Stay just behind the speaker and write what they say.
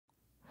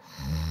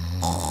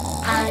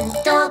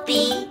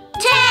Pandobi.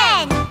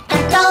 10!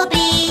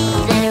 Pandobi.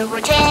 There were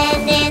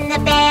 10 in the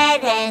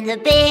bed, and the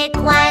big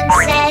one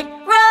said,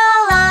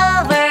 roll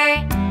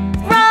over,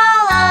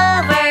 roll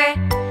over.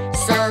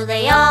 So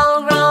they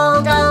all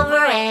rolled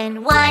over,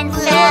 and one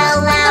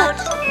fell out.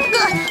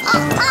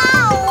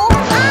 Ow!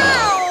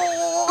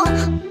 Ow!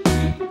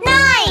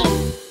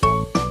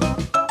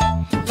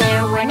 9!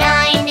 There were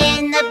 9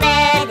 in the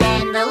bed,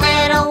 and the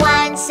little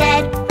one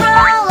said,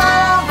 roll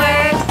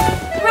over,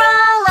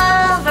 roll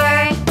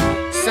over.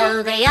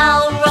 So they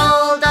all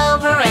rolled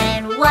over,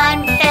 and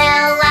one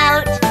fell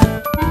out.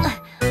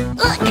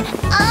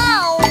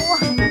 Ow!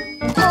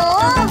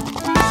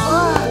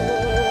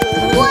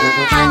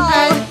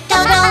 Wow!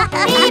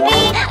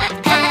 Pandobi,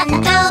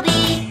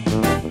 Pandobi.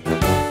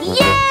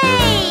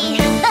 Yay!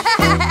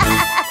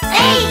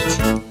 8!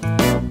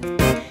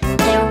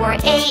 There were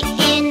 8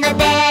 in the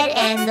bed,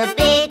 and the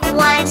big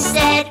one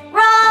said,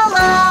 roll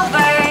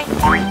over,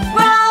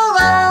 roll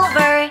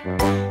over.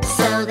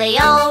 So they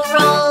all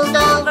rolled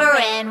over,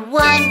 and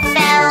one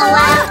fell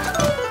out.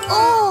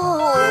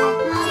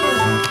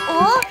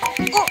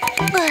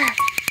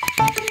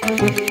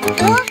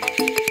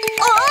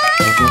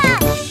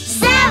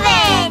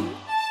 Seven!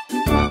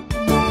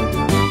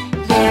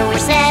 There were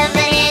 7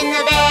 in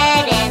the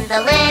bed, and the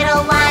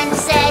little one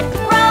said,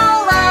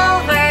 roll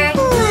over,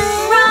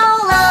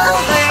 roll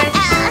over.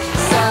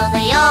 So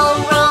they all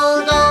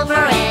rolled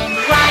over, and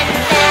one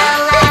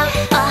fell out.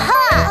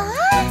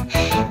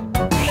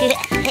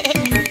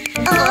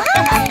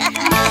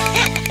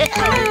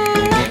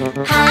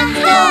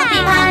 Pandobi,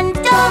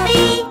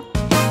 Pandobi.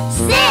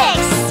 6!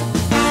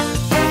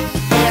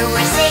 There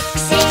were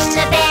 6 in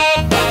the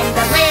bed, and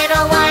the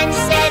little one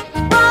said,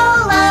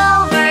 roll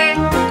over,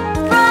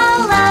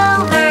 roll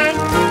over.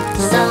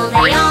 So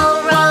they all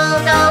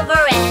rolled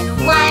over, and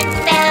one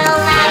fell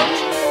out.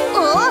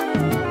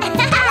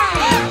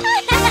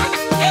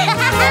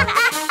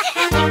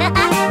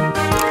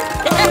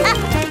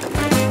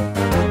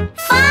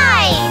 5!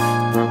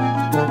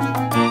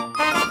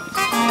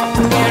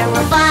 There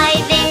were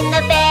 5 in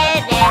the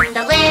bed, and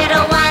the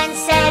little one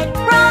said,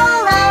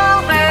 roll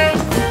over,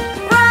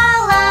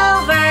 roll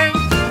over.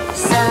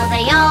 So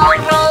they all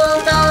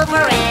rolled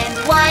over, and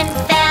one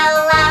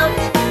fell out.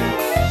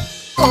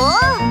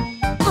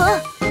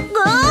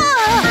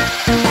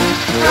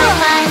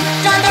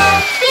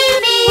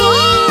 Pandobi.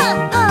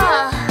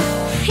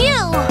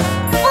 Phew!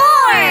 4!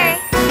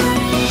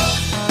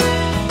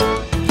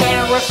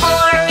 There were 4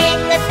 in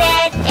the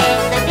bed,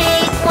 and the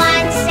big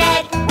one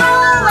said,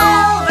 roll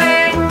over,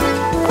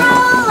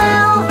 roll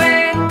over.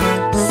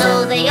 So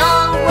they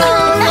all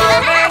rolled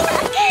over.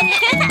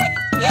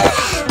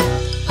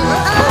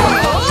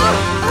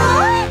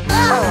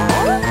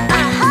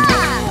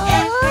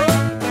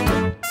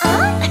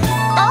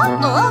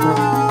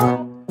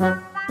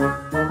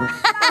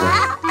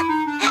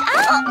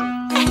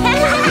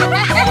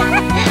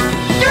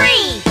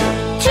 Three,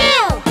 2,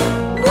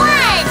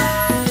 1.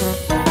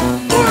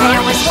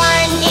 There was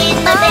 1 in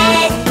the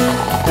bed,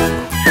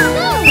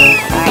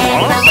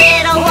 and the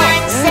little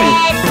one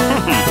said,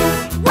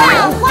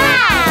 wow,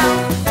 wow.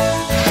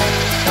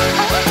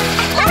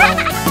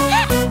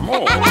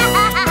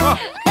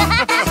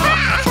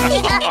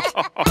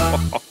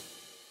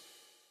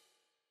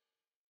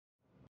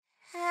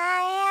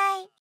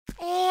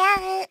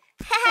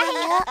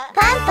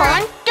 Pon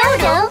pon,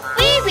 dodo,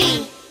 wee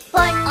wee.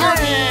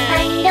 Pandobi,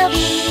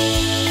 Pandobi.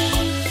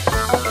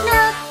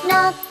 Knock,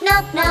 knock,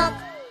 knock, knock.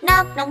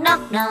 Knock, knock,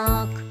 knock,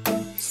 knock.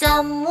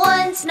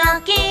 Someone's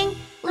knocking.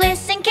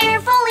 Listen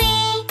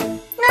carefully.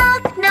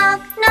 Knock,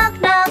 knock, knock,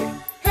 knock.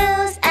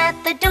 Who's at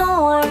the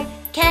door?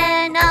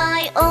 Can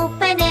I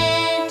open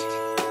it?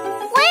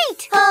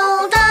 Wait!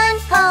 Hold on,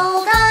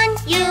 hold on.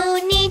 You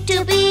need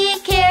to be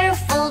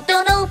careful.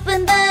 Don't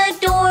open the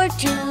door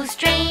to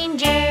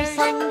strangers.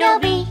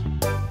 Pandobi,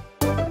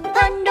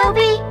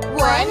 Pandobi.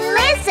 1,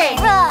 listen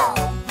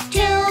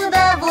to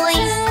the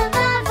voice.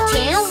 2,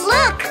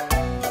 look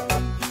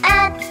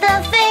at the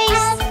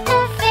face.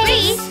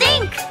 3,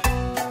 think.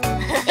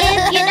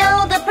 If you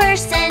know the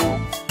person,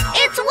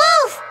 it's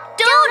Wolf.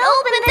 Don't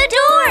open the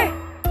door.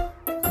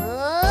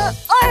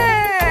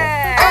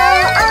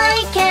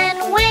 I can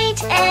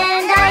wait,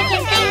 and I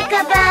can think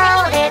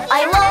about it.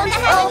 I won't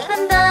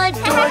open the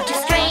door to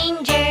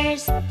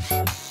strangers.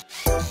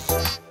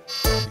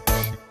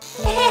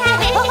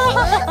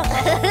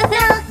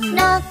 Knock,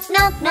 knock,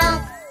 knock,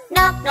 knock.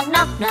 Knock, knock,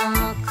 knock,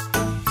 knock.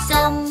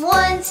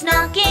 Someone's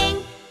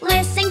knocking.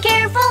 Listen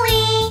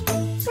carefully.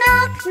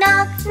 Knock,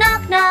 knock,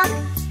 knock, knock.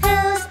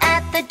 Who's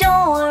at the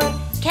door?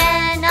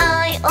 Can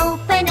I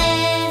open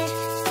it?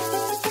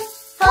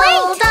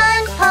 Hold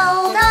on,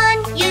 hold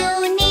on.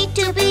 You need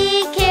to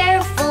be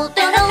careful.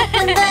 Don't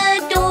open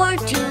the door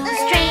to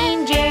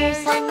strangers.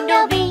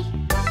 Pandobi,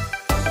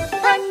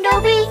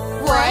 Pandobi.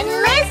 1,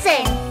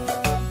 listen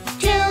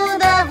to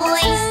the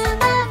voice.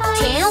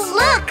 2,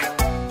 look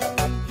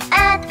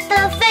at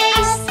the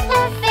face.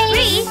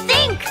 3,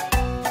 think.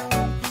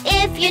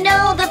 If you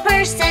know the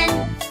person,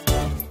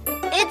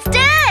 it's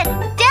Dad.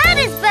 Dad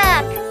is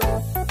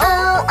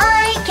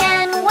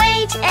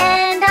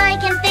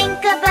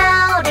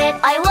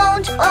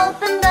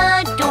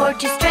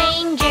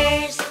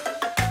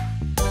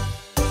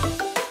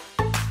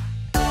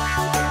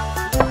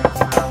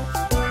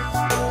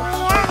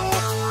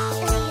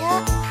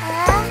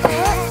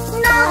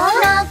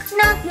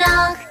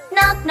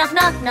Knock, knock,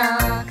 knock,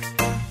 knock.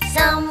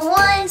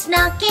 Someone's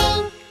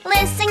knocking,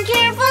 listen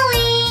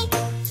carefully.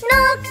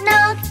 Knock,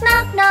 knock,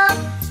 knock, knock.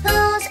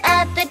 Who's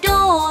at the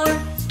door?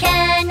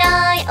 Can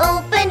I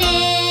open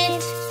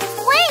it?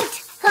 Wait!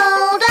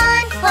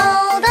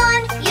 Hold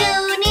on,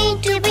 you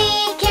need to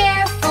be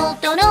careful.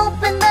 Don't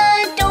open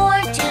the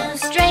door to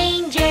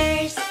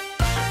strangers.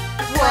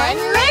 One,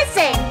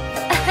 listen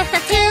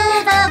to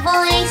the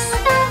voice.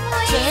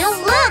 Two,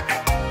 look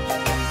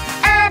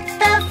at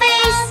the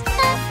face.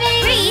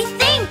 Three,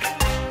 think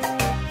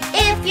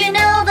if you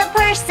know the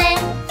person.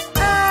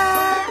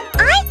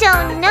 I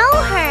don't know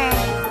her.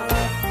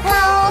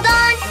 Hold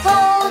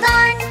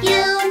on,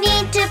 you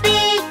need to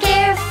be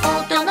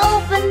careful. Don't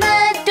open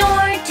the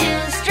door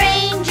to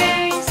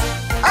strangers.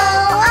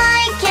 Oh,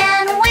 I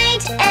can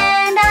wait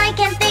and I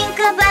can think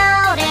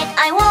about it.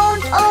 I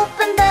won't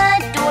open the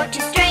door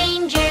to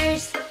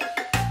strangers.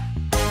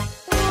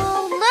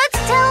 Let's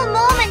tell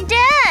Mom and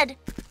Dad.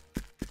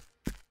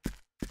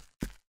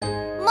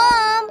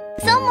 Mom,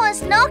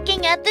 someone's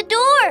knocking at the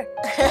door.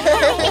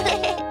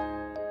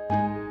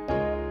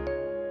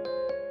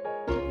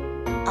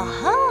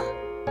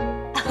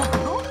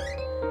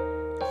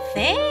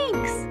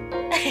 Thanks.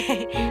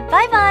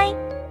 Bye-bye.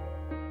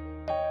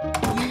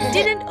 You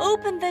didn't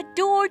open the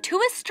door to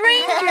a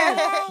stranger.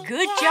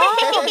 Good job.